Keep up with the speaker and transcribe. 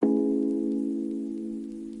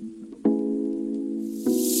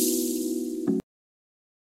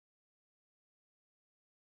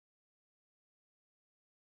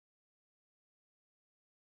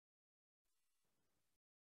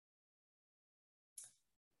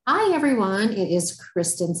Hi, everyone. It is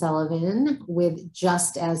Kristen Sullivan with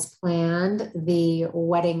Just as Planned, the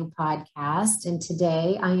wedding podcast. And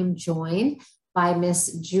today I am joined by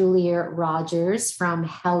Miss Julia Rodgers from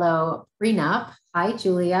Hello Prenup. Hi,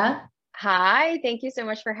 Julia. Hi, thank you so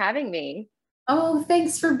much for having me. Oh,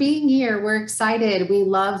 thanks for being here. We're excited. We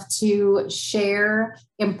love to share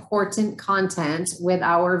important content with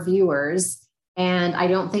our viewers. And I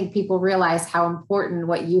don't think people realize how important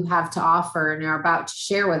what you have to offer and are about to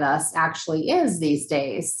share with us actually is these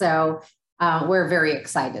days. So we're very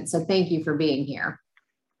excited. So thank you for being here.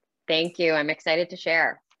 Thank you. I'm excited to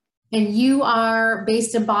share. And you are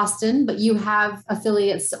based in Boston, but you have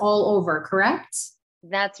affiliates all over, correct?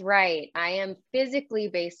 That's right. I am physically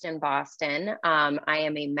based in Boston. I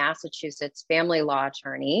am a Massachusetts family law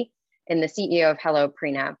attorney and the CEO of Hello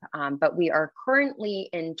Prenup. But we are currently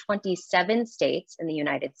in 27 states in the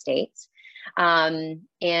United States and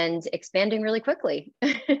expanding really quickly.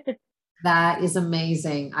 That is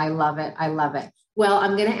amazing. I love it. I love it. Well,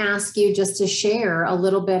 I'm going to ask you just to share a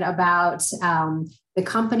little bit about the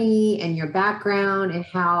company and your background and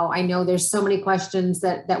how I know there's so many questions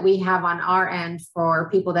that we have on our end for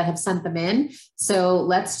people that have sent them in. So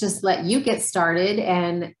let's just let you get started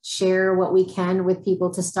and share what we can with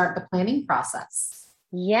people to start the planning process.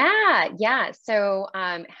 Yeah. So,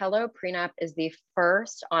 Hello Prenup is the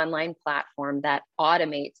first online platform that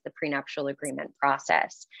automates the prenuptial agreement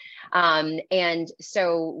process. And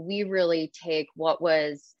so we really take what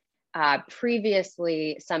was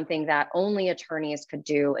previously something that only attorneys could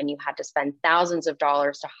do, and you had to spend thousands of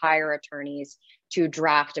dollars to hire attorneys to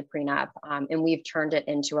draft a prenup. And we've turned it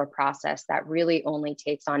into a process that really only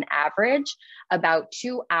takes, on average, about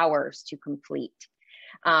 2 hours to complete.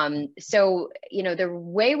 The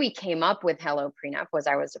way we came up with Hello Prenup was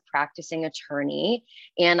I was a practicing attorney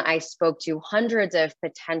and I spoke to hundreds of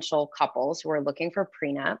potential couples who were looking for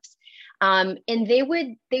prenups. And they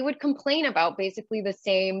would complain about basically the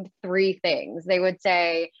same three things. They would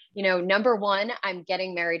say, number one, I'm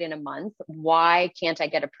getting married in a month. Why can't I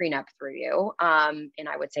get a prenup through you? And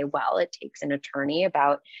I would say, well, it takes an attorney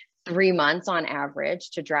about 3 months on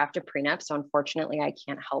average to draft a prenup. So unfortunately, I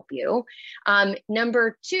can't help you.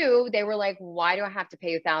 Number two, they were like, why do I have to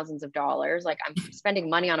pay you thousands of dollars? Like, I'm spending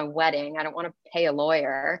money on a wedding. I don't want to pay a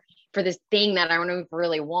lawyer for this thing that I don't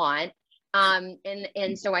really want.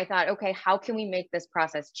 And so I thought, okay, how can we make this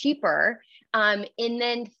process cheaper? And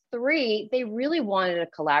then three, they really wanted a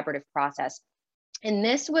collaborative process. And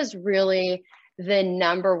this was really the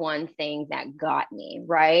number one thing that got me,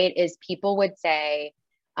 right? Is people would say,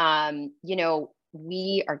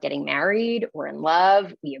 we are getting married, we're in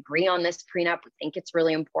love, we agree on this prenup, we think it's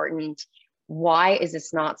really important. Why is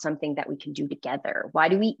this not something that we can do together? Why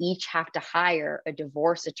do we each have to hire a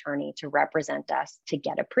divorce attorney to represent us to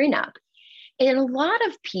get a prenup? And a lot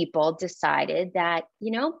of people decided that,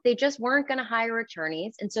 they just weren't going to hire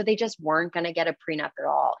attorneys. And so they just weren't going to get a prenup at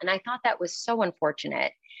all. And I thought that was so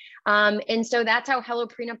unfortunate. And so that's how Hello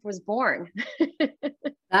Prenup was born.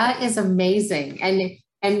 That is amazing.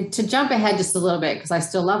 And to jump ahead just a little bit, because I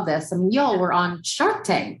still love this. I mean, y'all were on Shark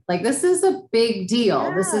Tank. Like, this is a big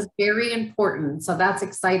deal. This Yeah. is very important. So that's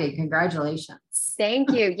exciting. Congratulations.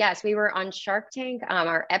 Thank you. Yes, we were on Shark Tank.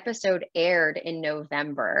 Our episode aired in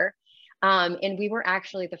November. And we were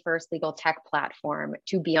actually the first legal tech platform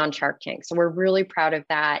to be on Shark Tank. So we're really proud of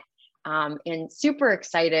that and super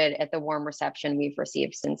excited at the warm reception we've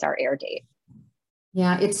received since our air date.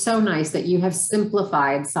 Yeah, it's so nice that you have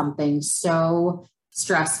simplified something so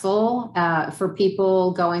stressful for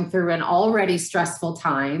people going through an already stressful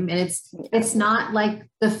time. And it's not like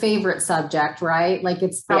the favorite subject, right? Like,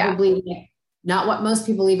 it's Yeah, probably like not what most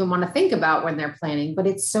people even want to think about when they're planning, but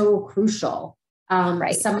it's so crucial.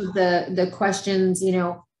 right. Some of the questions,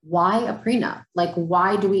 why a prenup? Like,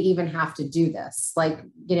 why do we even have to do this? Like,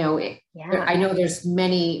 Yeah. I know there's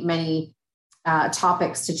many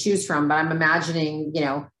topics to choose from, but I'm imagining,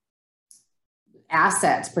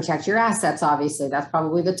 assets, protect your assets. Obviously, that's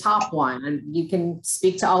probably the top one. And you can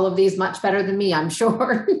speak to all of these much better than me, I'm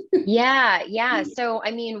sure. Yeah. So,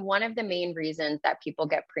 I mean, one of the main reasons that people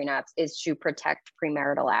get prenups is to protect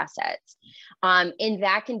premarital assets. And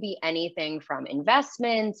that can be anything from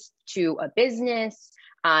investments to a business,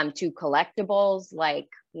 to collectibles like,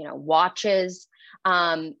 watches.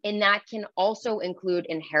 And that can also include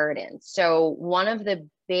inheritance. So one of the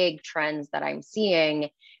big trends that I'm seeing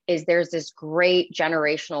is there's this great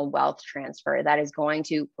generational wealth transfer that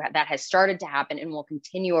has started to happen and will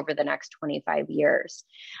continue over the next 25 years.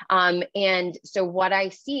 And so what I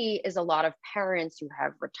see is a lot of parents who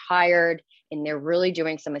have retired and they're really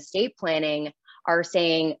doing some estate planning are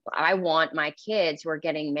saying, I want my kids who are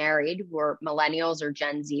getting married, who are millennials or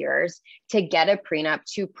Gen Zers, to get a prenup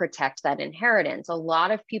to protect that inheritance. A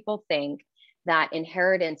lot of people think that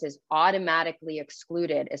inheritance is automatically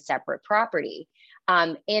excluded as separate property.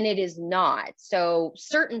 And it is not. So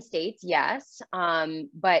certain states, yes,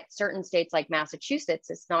 but certain states like Massachusetts,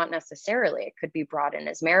 it's not necessarily. It could be brought in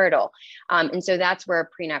as marital. And so that's where a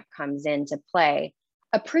prenup comes into play.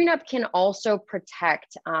 A prenup can also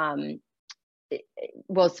protect, can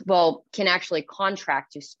actually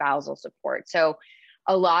contract to spousal support. So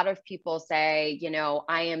a lot of people say,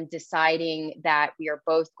 I am deciding that we are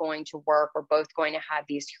both going to work, we're both going to have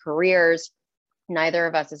these careers. Neither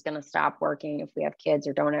of us is going to stop working if we have kids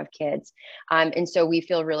or don't have kids. And so we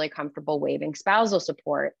feel really comfortable waiving spousal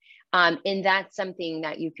support. And that's something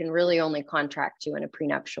that you can really only contract to in a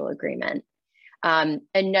prenuptial agreement.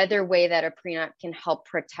 Another way that a prenup can help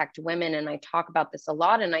protect women, and I talk about this a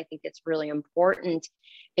lot, and I think it's really important,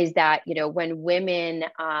 is that, when women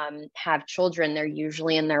have children, they're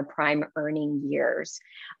usually in their prime earning years.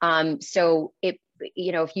 So if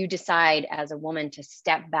you decide as a woman to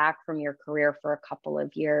step back from your career for a couple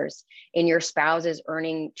of years and your spouse's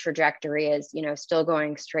earning trajectory is, still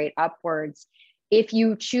going straight upwards, if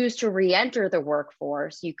you choose to re-enter the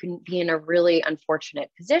workforce, you can be in a really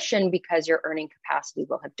unfortunate position because your earning capacity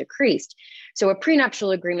will have decreased. So a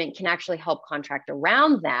prenuptial agreement can actually help contract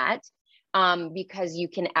around that, because you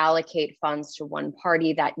can allocate funds to one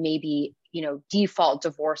party that maybe, default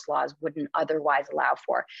divorce laws wouldn't otherwise allow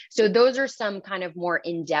for. So those are some kind of more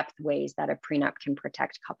in-depth ways that a prenup can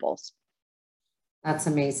protect couples. That's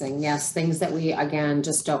amazing. Yes, things that we, again,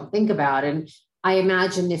 just don't think about. And I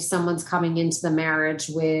imagine if someone's coming into the marriage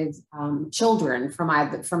with children from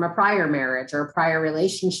a prior marriage or a prior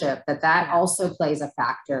relationship, that also plays a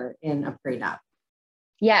factor in a prenup.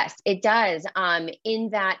 Yes, it does. In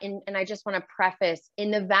that, and I just want to preface,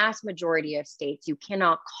 in the vast majority of states, you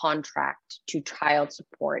cannot contract to child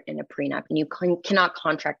support in a prenup, and you cannot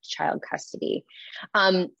contract child custody.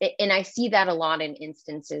 And I see that a lot in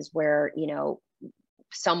instances where,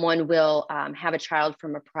 someone will have a child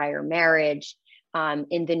from a prior marriage,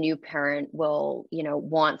 and the new parent will,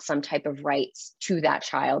 want some type of rights to that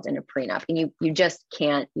child in a prenup, and you just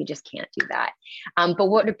can't do that. But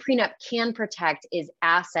what a prenup can protect is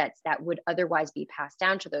assets that would otherwise be passed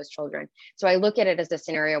down to those children. So I look at it as a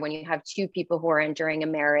scenario when you have two people who are entering a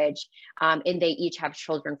marriage, and they each have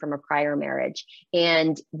children from a prior marriage,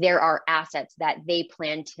 and there are assets that they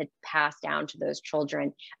plan to pass down to those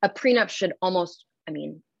children. A prenup should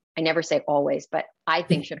I never say always, but I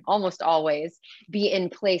think should almost always be in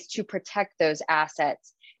place to protect those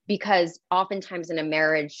assets, because oftentimes in a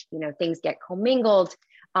marriage, things get commingled,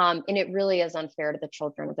 and it really is unfair to the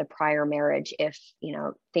children of the prior marriage if,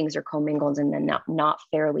 things are commingled and then not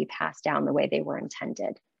fairly passed down the way they were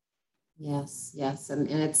intended. Yes. And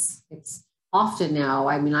it's often now,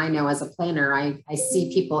 I know as a planner, I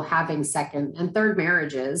see people having second and third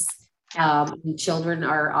marriages. Children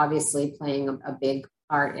are obviously playing a big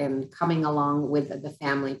part in coming along with the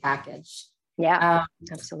family package. Yeah,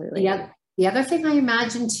 absolutely. Yeah. The other thing I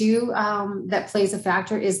imagine too, that plays a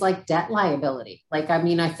factor is like debt liability.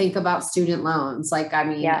 I think about student loans.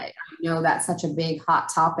 I know that's such a big hot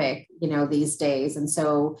topic, these days. And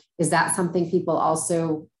so is that something people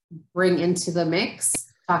also bring into the mix?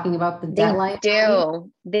 Talking about the debt liability?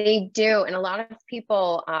 They do. And a lot of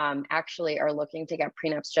people actually are looking to get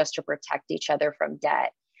prenups just to protect each other from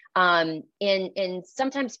debt. And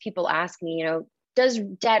sometimes people ask me, does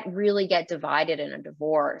debt really get divided in a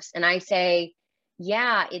divorce? And I say,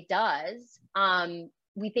 yeah, it does.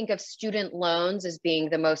 We think of student loans as being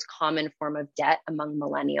the most common form of debt among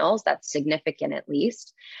millennials. That's significant, at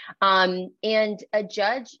least. And a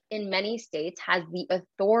judge in many states has the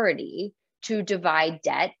authority to divide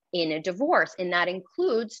debt in a divorce, and that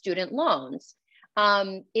includes student loans.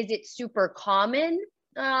 Is it super common?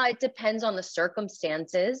 It depends on the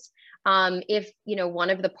circumstances. If, one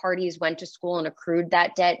of the parties went to school and accrued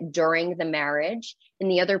that debt during the marriage and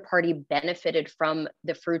the other party benefited from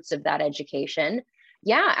the fruits of that education,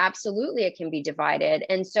 yeah, absolutely, it can be divided.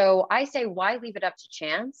 And so I say, why leave it up to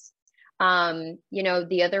chance?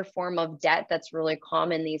 The other form of debt that's really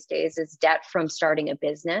common these days is debt from starting a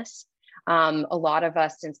business. A lot of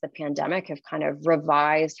us since the pandemic have kind of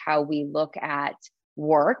revised how we look at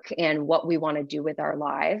work and what we want to do with our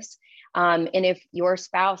lives. And if your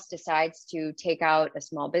spouse decides to take out a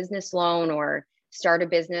small business loan or start a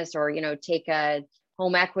business, or, take a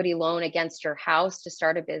home equity loan against your house to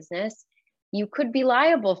start a business, you could be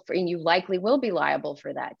liable for, and you likely will be liable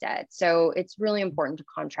for that debt. So it's really important to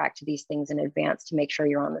contract to these things in advance to make sure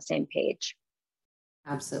you're on the same page.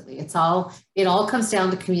 Absolutely. It all comes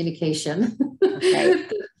down to communication.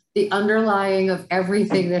 Right. The underlying of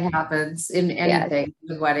everything that happens in Yes. anything,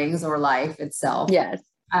 with weddings or life itself. Yes.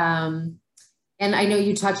 Um, and I know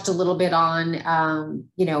you touched a little bit on,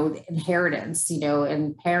 inheritance,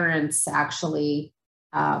 and parents actually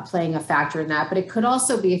playing a factor in that. But it could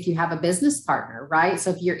also be if you have a business partner, right? So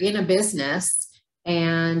if you're in a business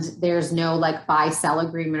and there's no like buy sell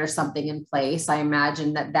agreement or something in place, I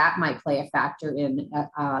imagine that might play a factor in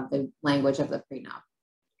the language of the prenup.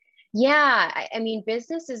 Yeah, I mean,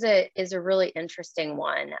 business is a really interesting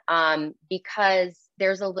one, because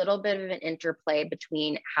there's a little bit of an interplay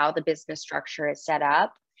between how the business structure is set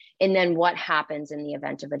up and then what happens in the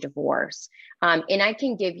event of a divorce. And I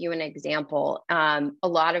can give you an example. A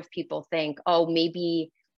lot of people think, oh,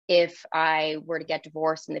 maybe if I were to get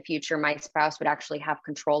divorced in the future, my spouse would actually have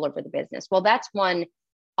control over the business. Well, that's one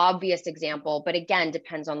obvious example, but again,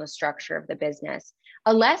 depends on the structure of the business.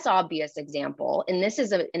 A less obvious example, and this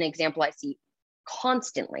is an example I see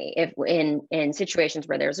constantly if in situations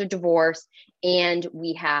where there's a divorce and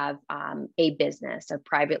we have a business, a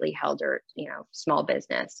privately held or small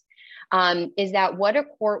business, is that what a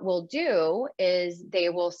court will do is they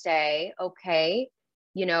will say, okay,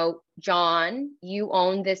 John, you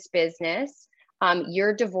own this business.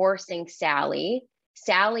 You're divorcing Sally.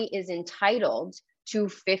 Sally is entitled to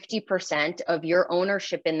 50% of your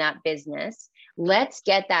ownership in that business. Let's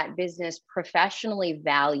get that business professionally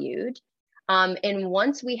valued. And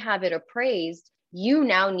once we have it appraised, you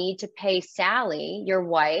now need to pay Sally, your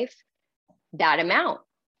wife, that amount,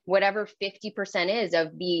 whatever 50% is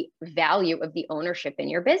of the value of the ownership in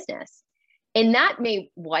your business. And that may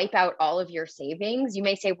wipe out all of your savings. You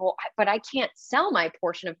may say, well, but I can't sell my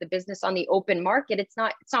portion of the business on the open market. It's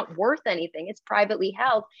not worth anything. It's privately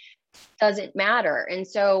held. Doesn't matter. And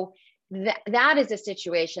so that is a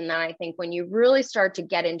situation that I think when you really start to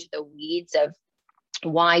get into the weeds of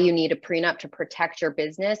why you need a prenup to protect your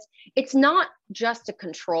business, it's not just a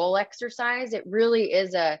control exercise. It really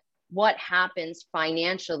is what happens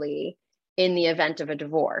financially in the event of a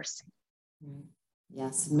divorce.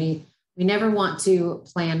 Yes. We never want to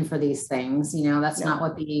plan for these things. That's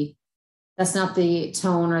not that's not the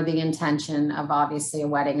tone or the intention of obviously a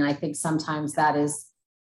wedding. And I think sometimes that is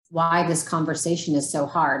why this conversation is so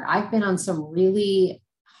hard. I've been on some really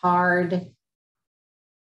hard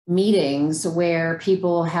meetings where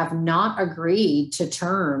people have not agreed to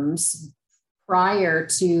terms prior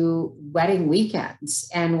to wedding weekends,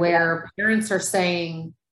 and where parents are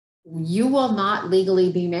saying, you will not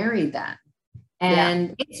legally be married then.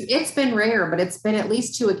 And it's been rare, but it's been at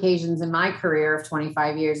least 2 occasions in my career of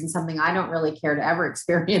 25 years, and something I don't really care to ever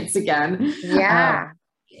experience again. Yeah.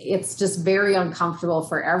 It's just very uncomfortable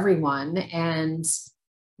for everyone.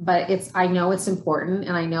 But I know it's important,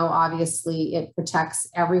 and I know obviously it protects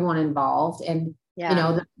everyone involved. And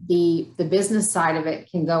the business side of it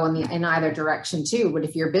can go in either direction too. But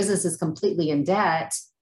if your business is completely in debt,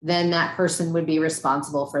 then that person would be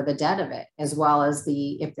responsible for the debt of it, as well as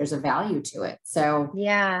if there's a value to it. So,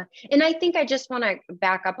 yeah. And I think I just want to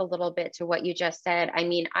back up a little bit to what you just said. I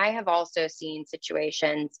mean, I have also seen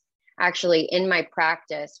situations actually in my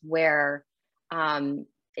practice where,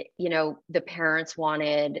 the parents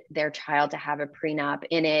wanted their child to have a prenup,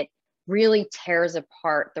 and it really tears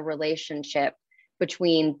apart the relationship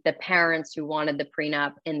between the parents who wanted the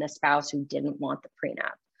prenup and the spouse who didn't want the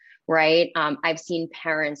prenup. Right. I've seen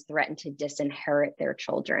parents threaten to disinherit their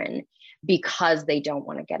children because they don't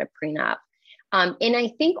want to get a prenup. And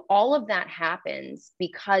I think all of that happens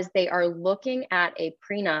because they are looking at a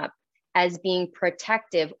prenup as being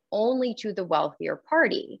protective only to the wealthier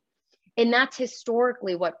party. And that's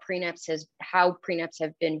historically how prenups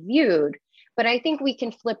have been viewed. But I think we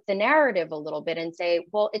can flip the narrative a little bit and say,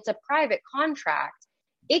 well, it's a private contract.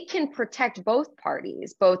 It can protect both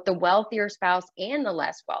parties, both the wealthier spouse and the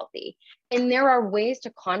less wealthy. And there are ways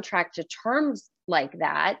to contract to terms like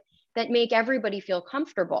that make everybody feel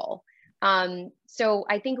comfortable. So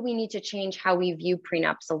I think we need to change how we view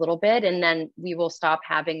prenups a little bit, and then we will stop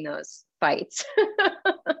having those fights.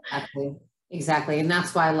 Exactly. And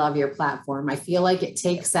that's why I love your platform. I feel like it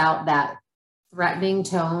takes out that threatening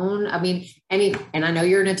tone. I mean, and I know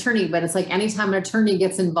you're an attorney, but it's like anytime an attorney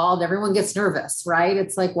gets involved, everyone gets nervous, right?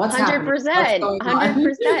 It's like, what's 100%, happening?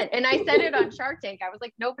 100%. And I said it on Shark Tank. I was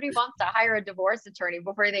like, nobody wants to hire a divorce attorney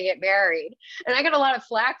before they get married. And I got a lot of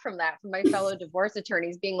flack from my fellow divorce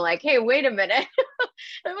attorneys being like, hey, wait a minute.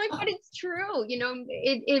 I'm like, but it's true.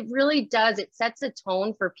 It really does. It sets a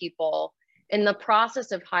tone for people in the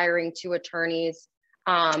process of hiring 2 attorneys.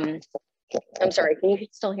 I'm sorry, can you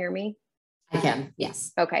still hear me? I can,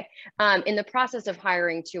 yes. Okay. In the process of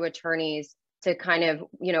hiring 2 attorneys, to kind of,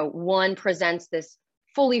 one presents this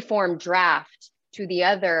fully formed draft to the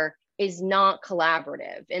other is not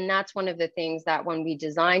collaborative. And that's one of the things that when we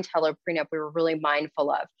designed Hello Prenup, we were really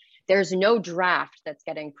mindful of. There's no draft that's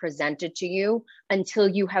getting presented to you until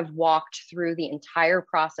you have walked through the entire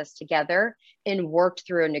process together and worked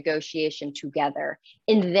through a negotiation together.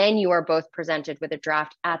 And then you are both presented with a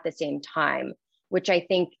draft at the same time, which I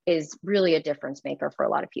think is really a difference maker for a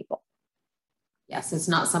lot of people. Yes, it's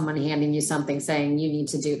not someone handing you something saying you need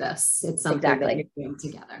to do this. It's something that you're doing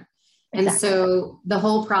together. And so the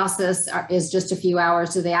whole process is just a few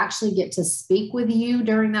hours. Do they actually get to speak with you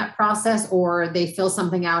during that process, or they fill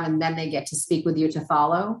something out and then they get to speak with you to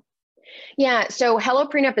follow? Yeah. So Hello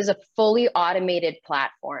Prenup is a fully automated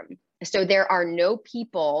platform. So there are no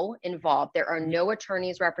people involved. There are no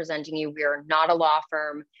attorneys representing you. We are not a law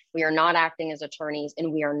firm. We are not acting as attorneys,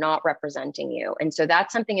 and we are not representing you. And so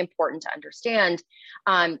that's something important to understand,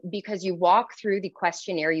 because you walk through the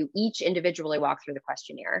questionnaire. You each individually walk through the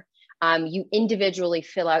questionnaire. You individually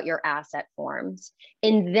fill out your asset forms,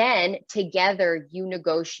 and then together you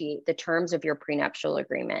negotiate the terms of your prenuptial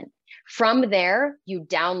agreement. From there, you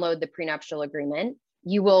download the prenuptial agreement.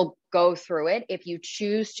 You will go through it. If you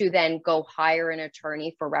choose to then go hire an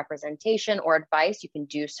attorney for representation or advice, you can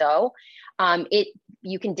do so.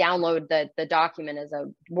 You can download the document as a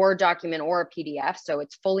Word document or a PDF, so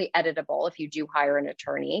it's fully editable if you do hire an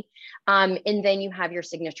attorney. And then you have your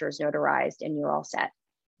signatures notarized and you're all set.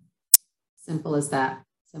 Simple as that.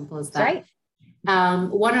 Simple as that. Right.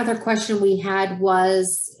 One other question we had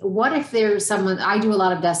was, what if there's someone, I do a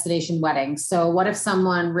lot of destination weddings. So what if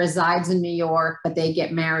someone resides in New York, but they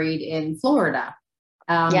get married in Florida?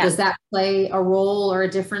 Does that play a role or a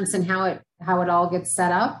difference in how it all gets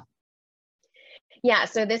set up? Yeah,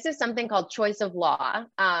 so this is something called choice of law,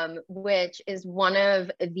 which is one of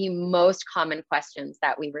the most common questions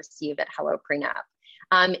that we receive at Hello Prenup.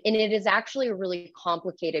 And it is actually a really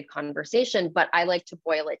complicated conversation, but I like to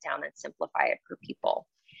boil it down and simplify it for people.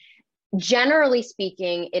 Generally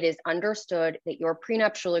speaking, it is understood that your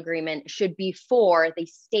prenuptial agreement should be for the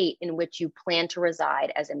state in which you plan to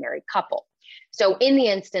reside as a married couple. So in the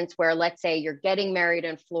instance where, let's say you're getting married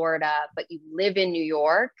in Florida, but you live in New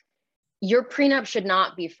York, your prenup should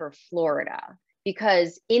not be for Florida,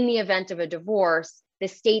 because in the event of a divorce, the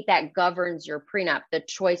state that governs your prenup, the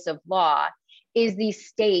choice of law, is the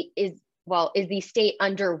state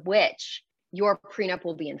under which your prenup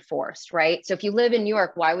will be enforced, right? So if you live in New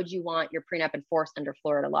York, why would you want your prenup enforced under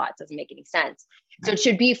Florida law? It doesn't make any sense. So it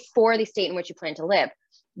should be for the state in which you plan to live.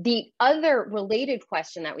 The other related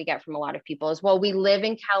question that we get from a lot of people is, well, we live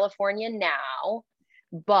in California now,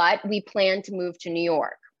 but we plan to move to New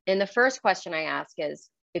York. And the first question I ask is,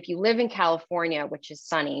 if you live in California, which is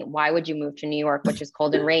sunny, why would you move to New York, which is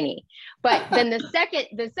cold and rainy? But then the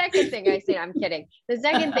second thing I say, I'm kidding. The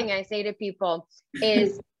second thing I say to people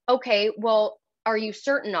is, okay, well, are you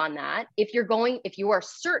certain on that? If you are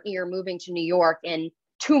certain you're moving to New York in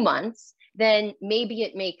 2 months, then maybe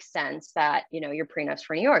it makes sense that, your prenup's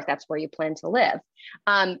for New York. That's where you plan to live.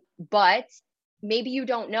 But maybe you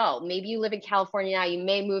don't know. Maybe you live in California now. You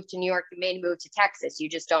may move to New York. You may move to Texas. You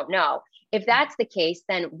just don't know. If that's the case,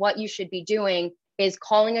 then what you should be doing is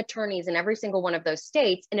calling attorneys in every single one of those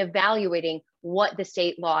states and evaluating what the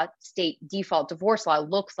state default divorce law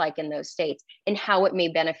looks like in those states and how it may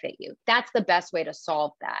benefit you. That's the best way to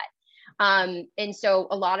solve that. And so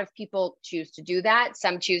a lot of people choose to do that.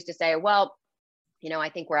 Some choose to say, well, I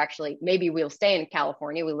think maybe we'll stay in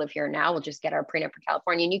California. We live here now. We'll just get our prenup for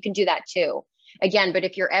California. And you can do that too. Again, but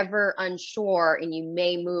if you're ever unsure and you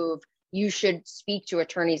may move, you should speak to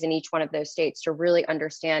attorneys in each one of those states to really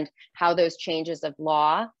understand how those changes of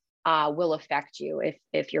law will affect you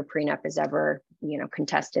if your prenup is ever,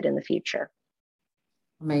 contested in the future.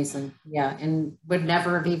 Amazing. Yeah. And would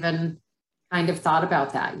never have even kind of thought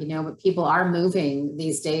about that, but people are moving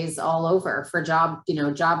these days all over for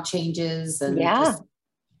job changes and just,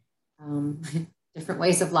 different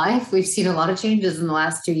ways of life. We've seen a lot of changes in the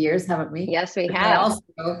last 2 years, haven't we? Yes, we have.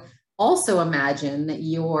 I also imagine that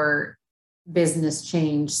your business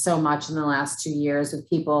changed so much in the last 2 years with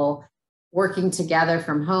people working together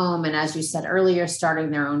from home. And as you said earlier,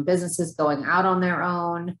 starting their own businesses, going out on their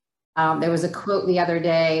own. There was a quote the other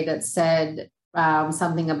day that said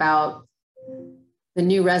something about the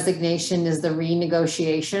new resignation is the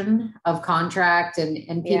renegotiation of contract,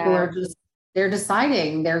 and people are they're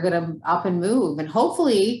deciding they're going to up and move, and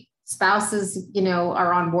hopefully spouses,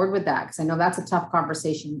 are on board with that. Cause I know that's a tough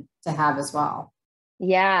conversation to have as well.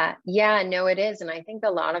 Yeah, no, it is. And I think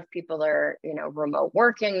a lot of people are, remote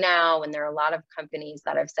working now, and there are a lot of companies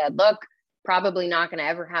that have said, look, probably not going to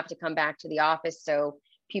ever have to come back to the office. So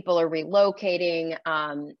people are relocating.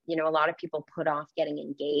 A lot of people put off getting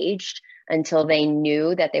engaged until they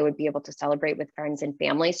knew that they would be able to celebrate with friends and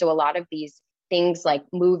family. So a lot of these things like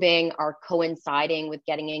moving are coinciding with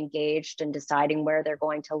getting engaged and deciding where they're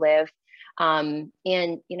going to live.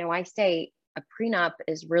 I say a prenup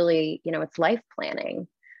is really, it's life planning.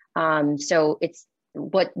 So it's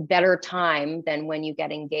what better time than when you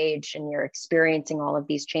get engaged and you're experiencing all of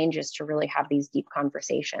these changes to really have these deep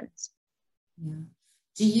conversations. Yeah.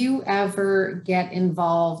 Do you ever get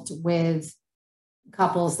involved with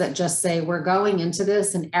couples that just say, we're going into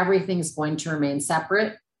this and everything's going to remain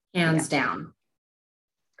separate, hands down?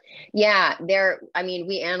 Yeah,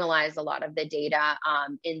 we analyze a lot of the data,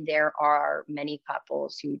 and there are many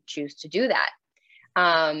couples who choose to do that.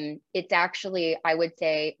 It's actually, I would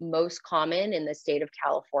say, most common in the state of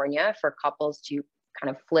California for couples to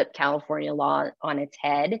kind of flip California law on its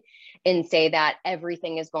head and say that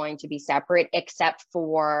everything is going to be separate except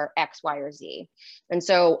for X, Y, or Z. And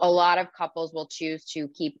so a lot of couples will choose to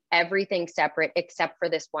keep everything separate except for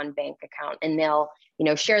this one bank account. And they'll,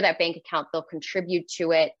 share that bank account. They'll contribute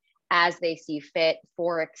to it as they see fit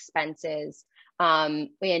for expenses. And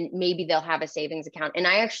maybe they'll have a savings account. And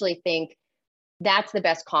I actually think that's the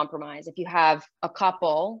best compromise. If you have a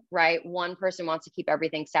couple, right? One person wants to keep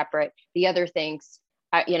everything separate. The other thinks,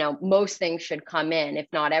 most things should come in, if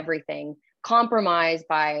not everything. Compromise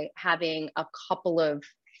by having a couple of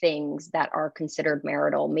things that are considered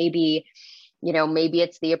marital. Maybe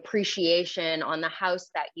it's the appreciation on the house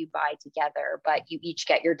that you buy together, but you each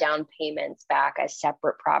get your down payments back as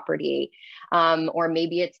separate property. Or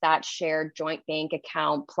maybe it's that shared joint bank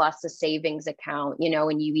account plus a savings account,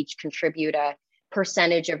 and you each contribute a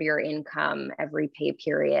percentage of your income every pay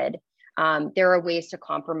period. There are ways to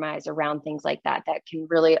compromise around things like that can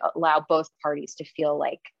really allow both parties to feel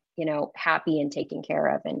like, happy and taken care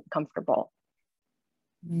of and comfortable.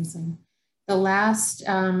 Amazing. The last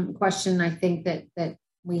question I think that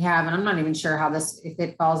we have, and I'm not even sure if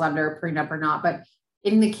it falls under a prenup or not, but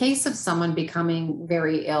in the case of someone becoming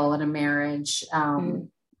very ill in a marriage, and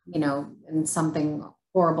something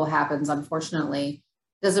horrible happens, unfortunately,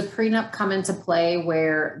 does a prenup come into play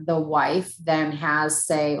where the wife then has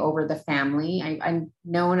say over the family? I'm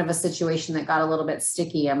known of a situation that got a little bit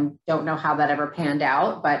sticky. I don't know how that ever panned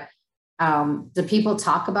out, but do people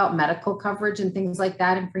talk about medical coverage and things like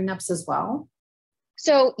that in prenups as well?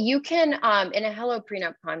 So you can, in a Hello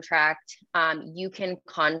Prenup contract, you can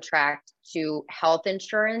contract to health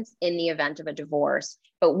insurance in the event of a divorce,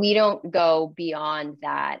 but we don't go beyond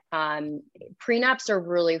that. Prenups are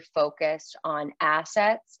really focused on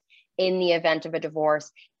assets in the event of a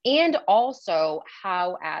divorce, and also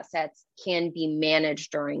how assets can be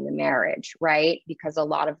managed during the marriage, right? Because a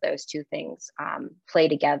lot of those two things play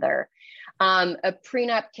together. A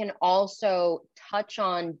prenup can also touch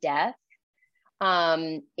on death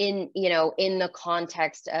in the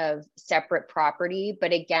context of separate property.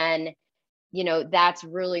 But again, that's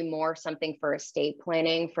really more something for estate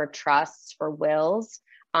planning, for trusts, for wills.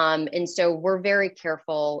 And so we're very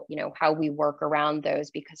careful, how we work around those,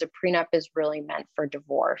 because a prenup is really meant for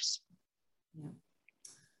divorce. Yeah.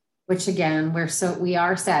 Which again, we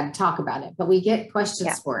are sad to talk about it, but we get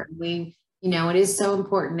questions for it. It is so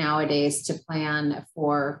important nowadays to plan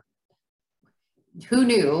for. Who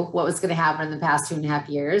knew what was going to happen in the past 2.5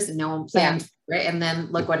 years, and no one planned for it. And then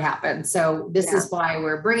look what happened. So this is why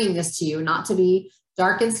we're bringing this to you, not to be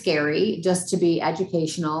dark and scary, just to be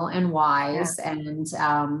educational and wise, and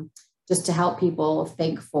just to help people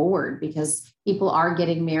think forward, because people are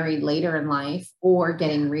getting married later in life or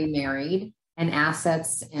getting remarried, and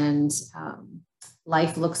assets and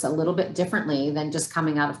life looks a little bit differently than just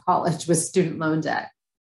coming out of college with student loan debt.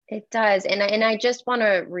 It does. And I just want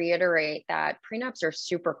to reiterate that prenups are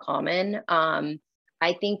super common.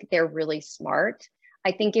 I think they're really smart.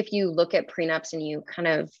 I think if you look at prenups and you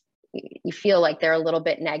feel like they're a little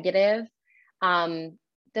bit negative,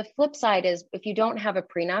 the flip side is if you don't have a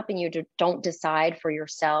prenup and you don't decide for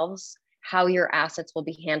yourselves how your assets will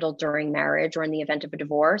be handled during marriage or in the event of a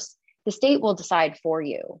divorce, the state will decide for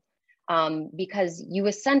you. Because you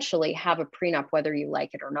essentially have a prenup whether you like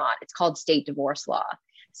it or not. It's called state divorce law.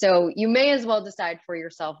 So you may as well decide for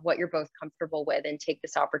yourself what you're both comfortable with and take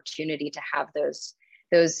this opportunity to have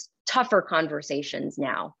those tougher conversations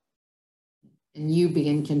now. And you be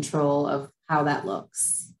in control of how that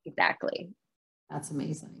looks. Exactly. That's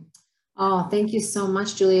amazing. Oh, thank you so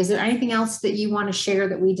much, Julie. Is there anything else that you want to share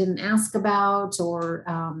that we didn't ask about, or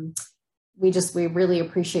we really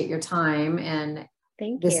appreciate your time, and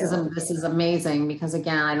this is amazing, because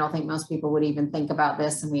again, I don't think most people would even think about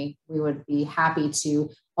this, and we would be happy to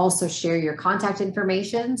also share your contact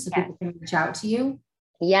information so people can reach out to you.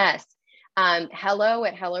 Yes.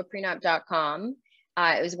 hello@helloprenup.com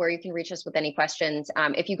is where you can reach us with any questions.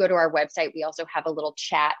 If you go to our website, we also have a little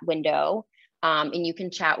chat window, and you can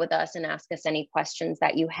chat with us and ask us any questions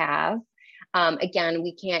that you have. Again,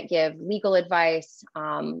 we can't give legal advice.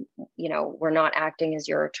 We're not acting as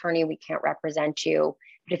your attorney. We can't represent you.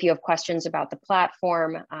 But if you have questions about the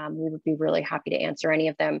platform, we would be really happy to answer any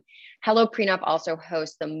of them. Hello Prenup also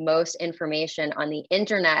hosts the most information on the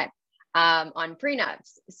internet on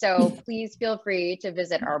prenups. So please feel free to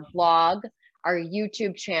visit our blog, our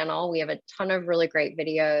YouTube channel. We have a ton of really great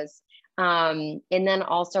videos. And then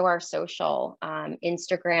also our social,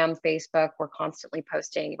 Instagram, Facebook, we're constantly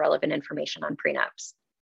posting relevant information on prenups.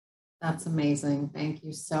 That's amazing. Thank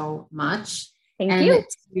you so much. Thank you.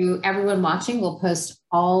 To everyone watching, we'll post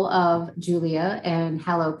all of Julia and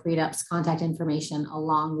Hello Prenup's contact information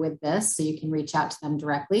along with this, so you can reach out to them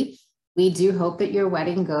directly. We do hope that your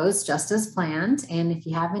wedding goes just as planned. And if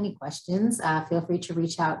you have any questions, feel free to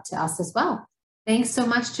reach out to us as well. Thanks so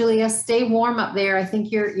much, Julia. Stay warm up there. I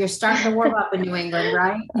think you're starting to warm up in New England,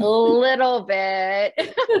 right? A little bit.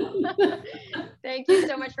 Thank you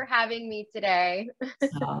so much for having me today.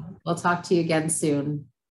 We'll talk to you again soon.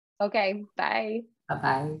 Okay, bye.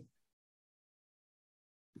 Bye-bye.